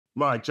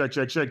Mike, check,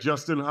 check, check.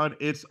 Justin Hunt,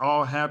 it's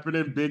all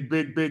happening. Big,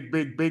 big, big,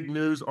 big, big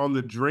news on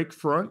the Drake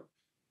front.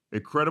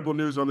 Incredible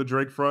news on the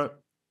Drake front.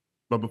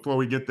 But before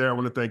we get there, I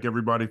want to thank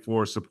everybody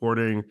for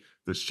supporting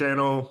this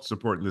channel,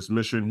 supporting this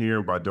mission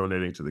here by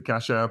donating to the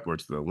Cash App or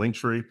to the link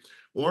tree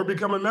or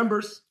becoming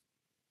members.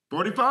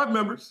 45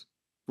 members,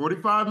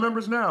 45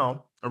 members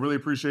now. I really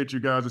appreciate you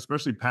guys,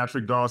 especially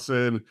Patrick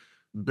Dawson,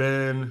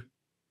 Ben,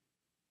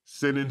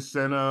 Sin and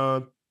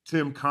Senna,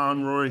 Tim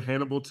Conroy,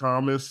 Hannibal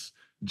Thomas,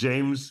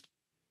 James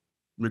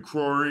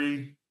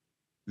McCrory,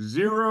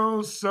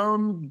 zero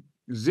sun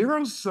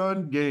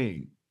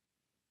gain,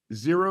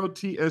 zero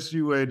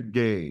TSUN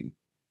gain.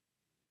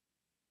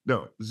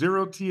 No,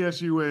 zero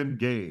TSUN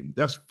gain.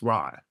 That's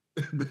fly.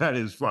 That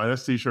is fly.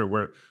 That's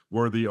t-shirt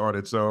worthy on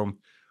its own.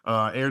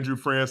 Andrew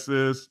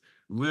Francis,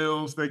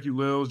 Lils, thank you,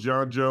 Lils,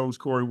 John Jones,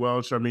 Corey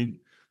Welch. I mean,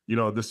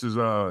 this is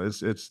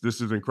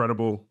this is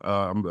incredible.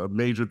 A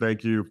major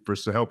thank you for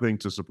helping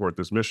to support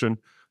this mission.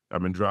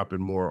 I've been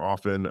dropping more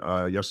often.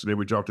 Yesterday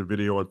we dropped a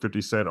video on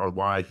 50 Cent on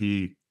why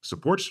he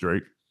supports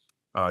Drake.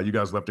 You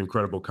guys left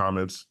incredible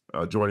comments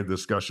joining the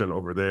discussion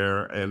over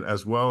there, and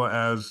as well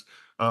as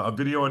a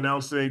video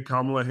announcing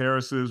Kamala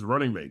Harris's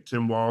running mate,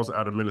 Tim Walz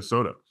out of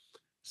Minnesota.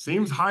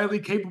 Seems highly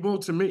capable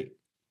to me.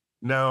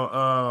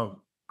 Now,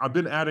 I've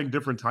been adding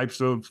different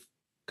types of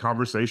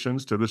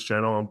conversations to this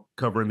channel. I'm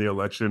covering the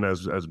election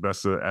as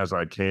best as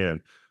I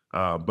can.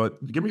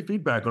 But give me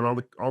feedback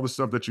on all the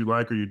stuff that you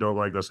like or you don't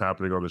like that's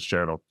happening on this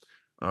channel.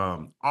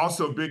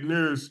 Also, big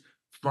news.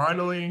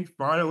 Finally,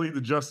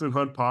 the Justin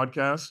Hunt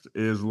podcast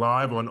is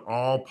live on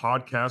all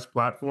podcast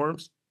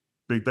platforms.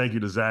 Big thank you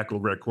to Zach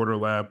over at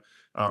Quarterlab.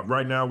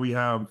 Right now, we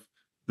have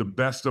the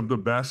best of the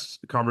best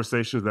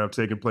conversations that have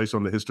taken place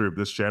on the history of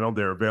this channel.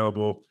 They're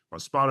available on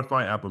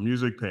Spotify, Apple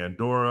Music,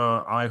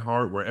 Pandora,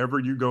 iHeart, wherever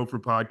you go for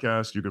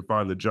podcasts, you can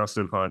find the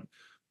Justin Hunt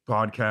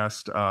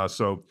podcast.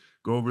 So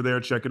go over there,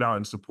 check it out,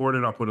 and support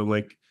it. I'll put a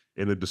link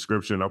in the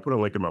description. I'll put a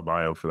link in my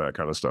bio for that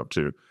kind of stuff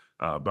too.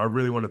 But I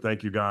really want to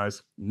thank you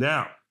guys.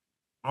 Now,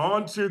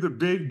 on to the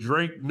big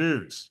Drake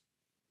news.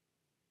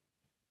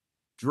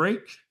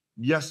 Drake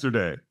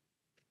yesterday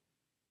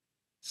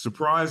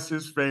surprised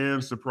his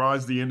fans,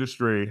 surprised the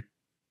industry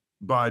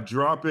by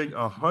dropping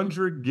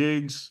 100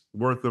 gigs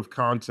worth of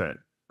content,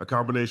 a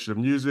combination of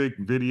music,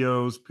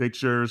 videos,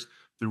 pictures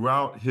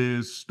throughout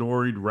his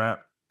storied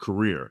rap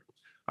career.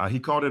 He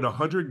called it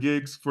 100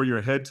 gigs for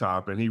your head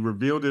top, and he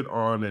revealed it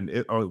on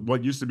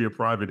what used to be a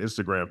private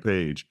Instagram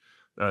page.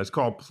 It's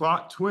called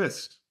Plot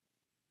Twist.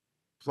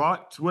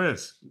 Plot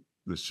Twist,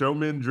 the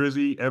showman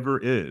Drizzy ever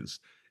is.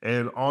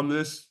 And on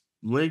this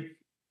link,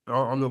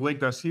 on the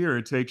link that's here,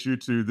 it takes you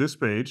to this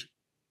page.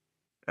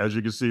 As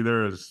you can see,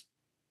 here,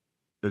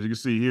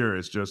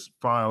 it's just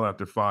file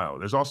after file.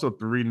 There's also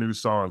 3 new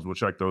songs. We'll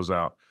check those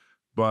out.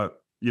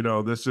 But,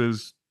 this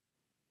is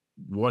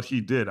what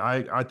he did.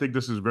 I think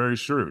this is very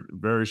shrewd,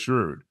 very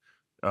shrewd.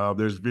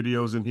 There's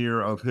videos in here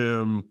of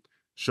him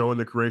showing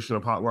the creation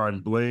of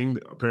Hotline Bling.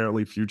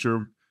 Apparently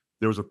Future,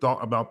 there was a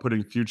thought about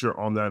putting Future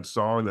on that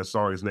song. That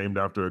song is named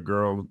after a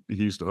girl he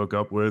used to hook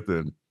up with,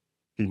 and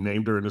he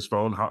named her in his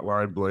phone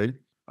Hotline Bling.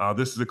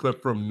 This is a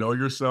clip from Know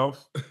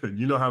Yourself.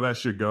 You know how that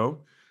should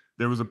go.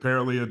 There was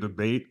apparently a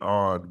debate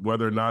on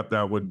whether or not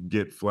that would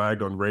get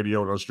flagged on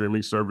radio and on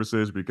streaming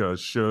services because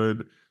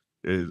should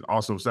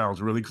also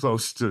sounds really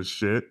close to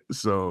shit.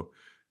 So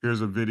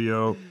here's a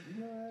video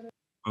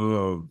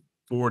of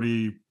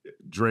 40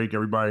 Drake,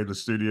 everybody in the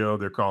studio.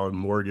 They're calling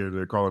Morgan.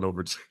 They're calling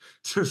over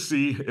to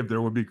see if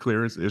there would be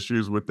clearance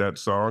issues with that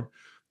song.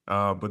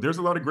 But there's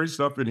a lot of great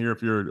stuff in here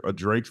if you're a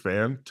Drake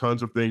fan.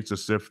 Tons of things to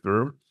sift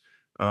through.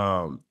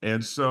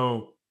 And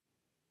so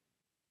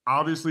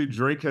obviously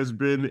Drake has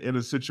been in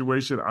a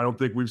situation I don't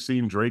think we've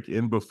seen Drake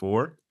in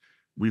before.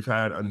 We've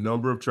had a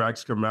number of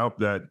tracks come out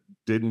that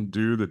didn't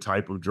do the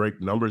type of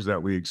Drake numbers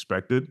that we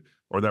expected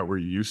or that we're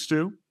used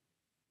to.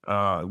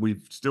 We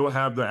still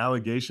have the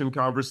allegation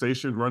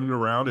conversation running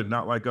around, and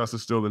Not Like Us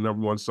is still the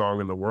 #1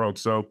 song in the world.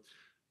 So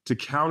to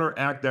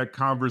counteract that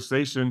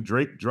conversation,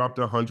 Drake dropped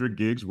 100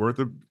 gigs worth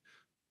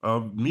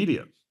of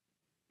media.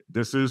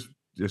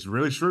 It's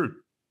really shrewd.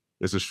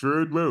 It's a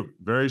shrewd move,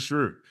 very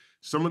shrewd.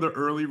 Some of the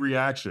early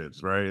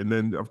reactions, right? And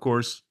then of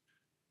course,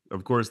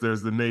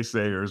 there's the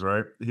naysayers,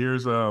 right?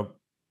 Here's one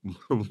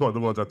of the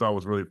ones I thought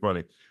was really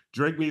funny.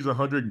 Drake needs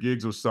 100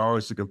 gigs of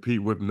songs to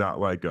compete with Not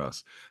Like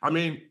Us. I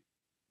mean,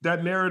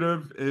 that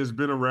narrative has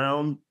been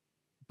around,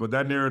 but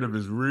that narrative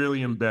is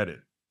really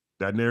embedded.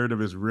 That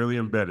narrative is really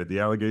embedded.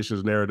 The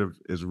allegations narrative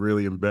is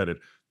really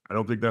embedded. I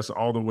don't think that's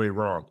all the way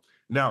wrong.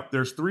 Now,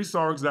 there's 3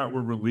 songs that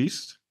were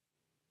released.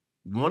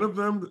 One of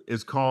them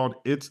is called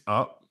It's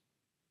Up.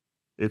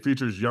 It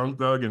features Young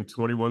Thug and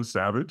 21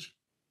 Savage.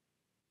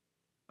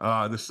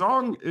 The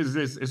song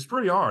it's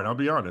pretty hard, I'll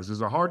be honest.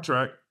 It's a hard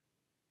track.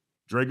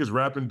 Drake is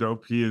rapping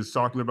dope. He is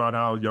talking about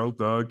how Young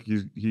Thug,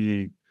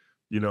 he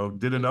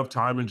did enough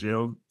time in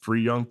jail,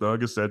 free Young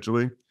Thug,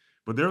 essentially.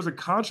 But there's a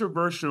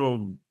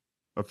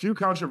few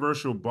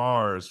controversial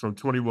bars from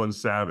 21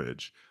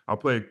 Savage. I'll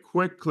play a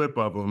quick clip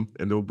of them,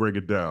 and they'll break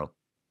it down.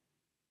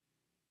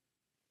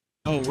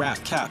 Oh, rap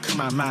cap, come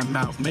out my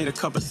mouth. Made a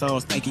couple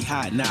songs, think he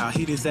hot now.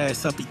 Hit his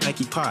ass up, he think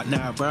he pot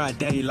now. Broad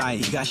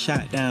daylight, he got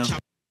shot down.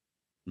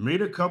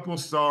 Made a couple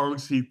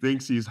songs, he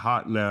thinks he's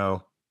hot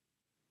now.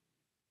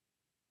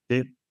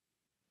 Hit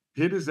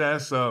his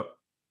ass up,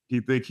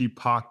 he think he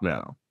Pac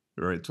now.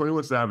 Right?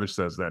 21 Savage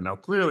says that. Now,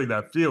 clearly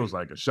that feels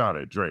like a shot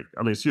at Drake.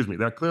 I mean, excuse me,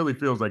 that clearly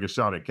feels like a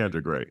shot at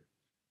Kendrick, right?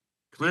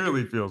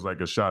 Clearly feels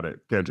like a shot at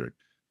Kendrick.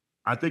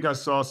 I think I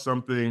saw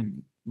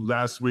something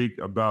last week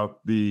about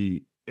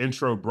the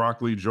intro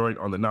broccoli joint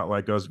on the Not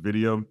Like Us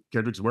video.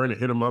 Kendrick's wearing a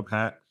hit 'em up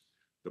hat.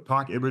 The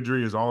Pac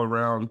imagery is all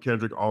around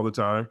Kendrick all the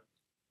time.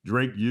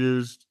 Drake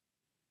used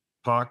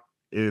Pac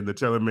in the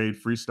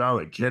Tailor-Made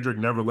freestyle, and Kendrick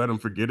never let him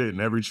forget it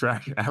in every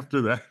track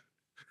after that.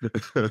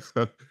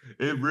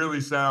 It really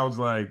sounds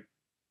like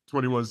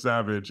 21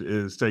 Savage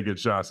is taking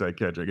shots at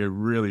Kendrick. It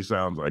really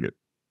sounds like it.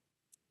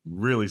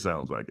 Really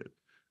sounds like it.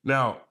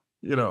 Now,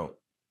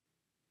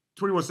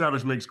 21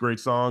 Savage makes great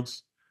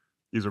songs.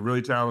 He's a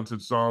really talented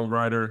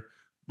songwriter,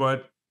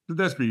 but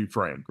let's be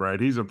frank, right?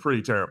 He's a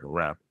pretty terrible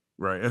rapper,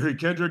 right? I mean,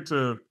 Kendrick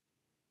to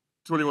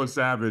 21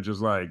 Savage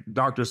is like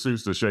Dr.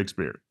 Seuss to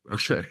Shakespeare,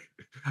 okay?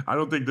 I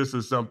don't think this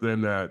is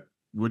something that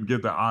would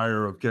get the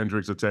ire of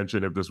Kendrick's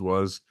attention if this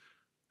was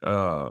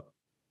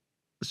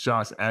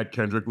shots at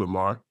Kendrick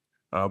Lamar.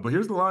 But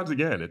here's the lines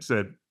again. It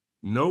said,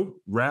 "No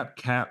rap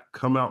cap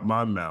come out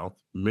my mouth,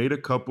 made a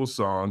couple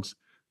songs,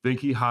 think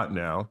he hot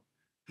now,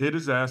 hit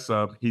his ass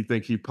up, he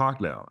think he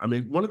Pac now." I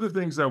mean, one of the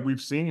things that we've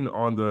seen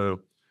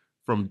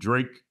from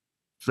Drake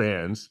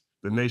fans,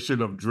 the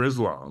Nation of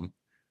Drizlam,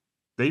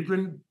 they've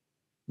been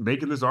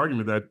making this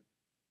argument that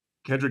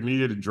Kendrick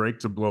needed Drake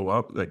to blow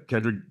up, that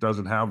Kendrick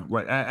doesn't have,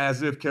 like,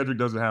 as if Kendrick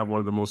doesn't have one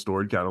of the most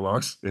storied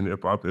catalogs in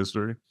hip hop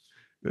history.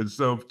 And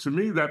so to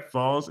me, that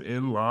falls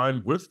in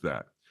line with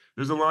that.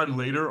 There's a line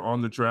later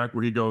on the track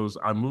where he goes,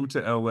 "I moved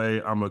to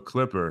LA, I'm a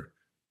Clipper."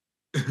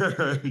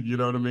 You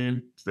know what I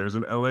mean? There's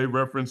an LA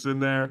reference in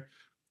there.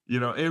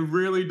 It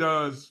really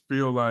does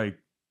feel like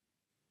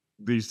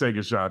these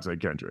taking shots at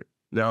Kendrick.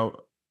 Now,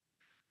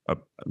 I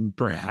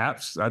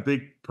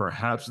think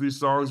perhaps these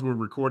songs were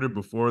recorded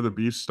before the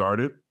beef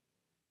started,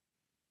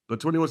 but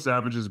 21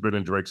 Savage has been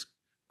in Drake's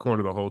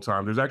corner the whole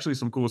time. There's actually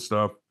some cool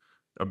stuff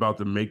about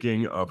the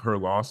making of Her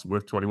Loss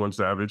with 21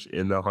 Savage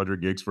in the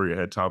 100 Gigs for Your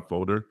Head top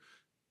folder.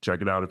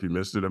 Check it out if you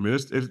missed it. I mean,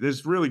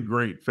 it's really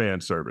great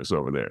fan service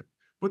over there.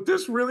 But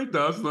this really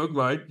does look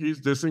like he's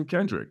dissing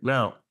Kendrick.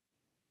 Now,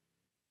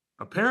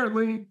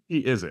 apparently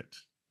he isn't,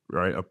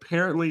 right?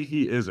 Apparently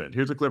he isn't.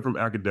 Here's a clip from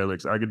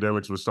Academics.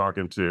 Academics was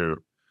talking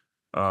to,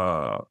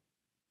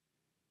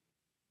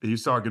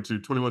 he's talking to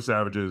 21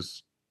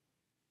 Savage's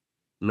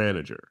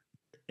manager.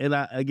 And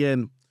I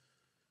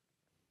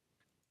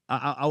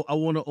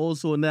want to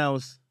also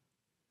announce,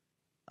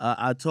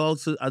 I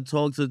talked to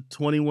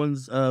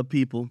 21's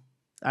people.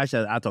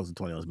 Actually, I talked to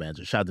 21's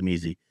manager. Shout out to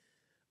Meezy.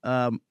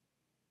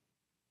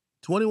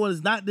 21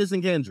 is not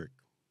dissing Kendrick,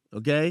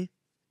 okay?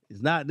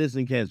 He's not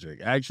dissing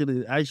Kendrick.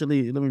 Actually,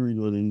 let me read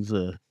what he's.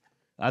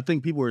 I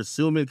think people are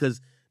assuming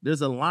because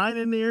there's a line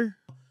in there.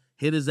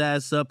 Hit his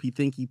ass up. He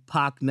think he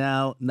Pac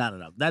now.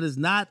 No. That is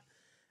not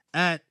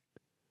at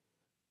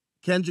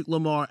Kendrick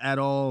Lamar at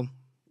all.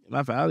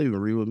 I don't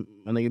even read what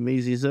my nigga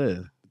Meezy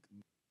said.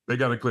 They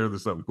got to clear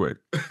this up quick.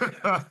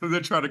 They're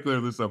trying to clear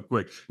this up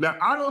quick. Now,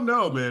 I don't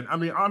know, man. I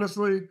mean,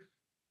 honestly,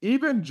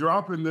 even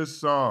dropping this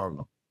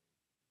song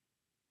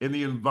in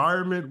the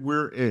environment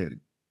we're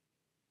in,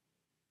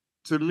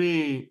 to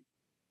me,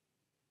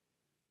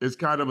 is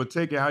kind of a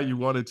take it how you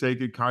want to take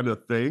it kind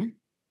of thing.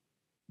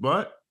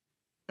 But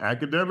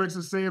Academics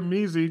is saying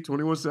Meezy,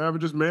 21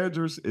 Savage's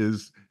managers,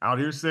 is out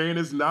here saying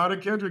it's not a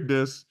Kendrick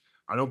diss.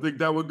 I don't think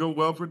that would go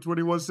well for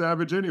 21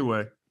 Savage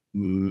anyway.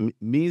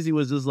 Meezy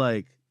was just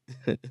like,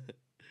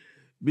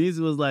 Meezy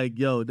was like,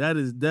 yo, that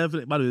is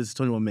definitely, by the way, this is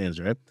 21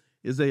 manager, right?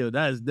 He said, yo,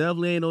 that is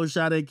definitely ain't no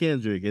shot at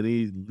Kendrick. And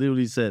he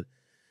literally said,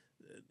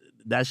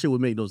 that shit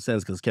would make no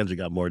sense because Kendrick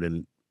got more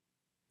than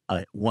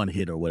one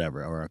hit or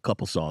whatever, or a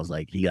couple songs.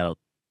 Like, he got.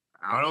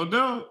 I don't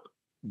know.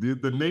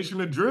 The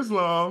Nation of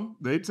Drizlam,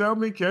 they tell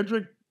me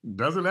Kendrick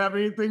doesn't have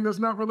anything that's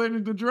not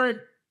related to Drake.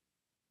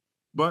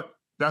 But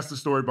that's the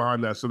story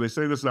behind that. So they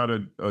say that's not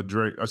a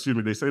Drake, excuse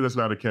me, they say that's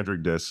not a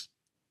Kendrick diss.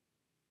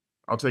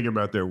 I'll take them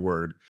at their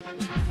word.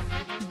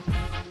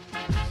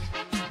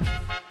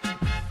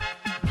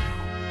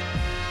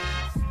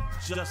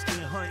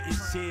 Justin Hunte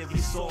is here,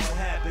 it's all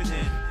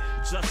happening.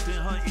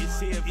 Justin Hunte is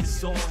here,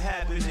 it's all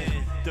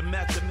happening. The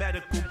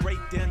mathematical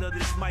breakdown of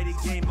this mighty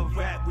game of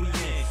rap we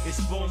in. It's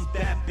boom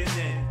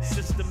bapping.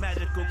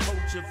 Systematical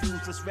culture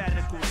views us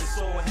radical, it's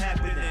all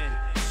happening.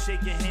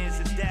 Shaking hands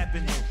and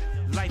dapping it.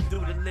 Life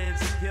through the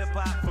lens of hip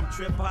hop, from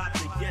trip hop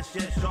to yes,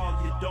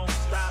 y'all, you don't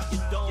stop, you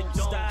don't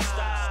stop.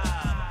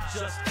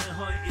 Justin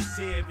Hunte is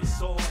here,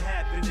 it's all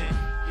happening.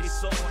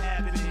 It's all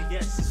happening,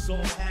 yes, it's all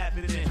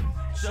happening.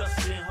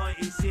 Justin Hunte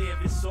is here,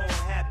 it's all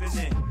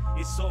happening.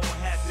 It's all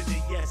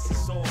happening, yes,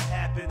 it's all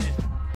happening.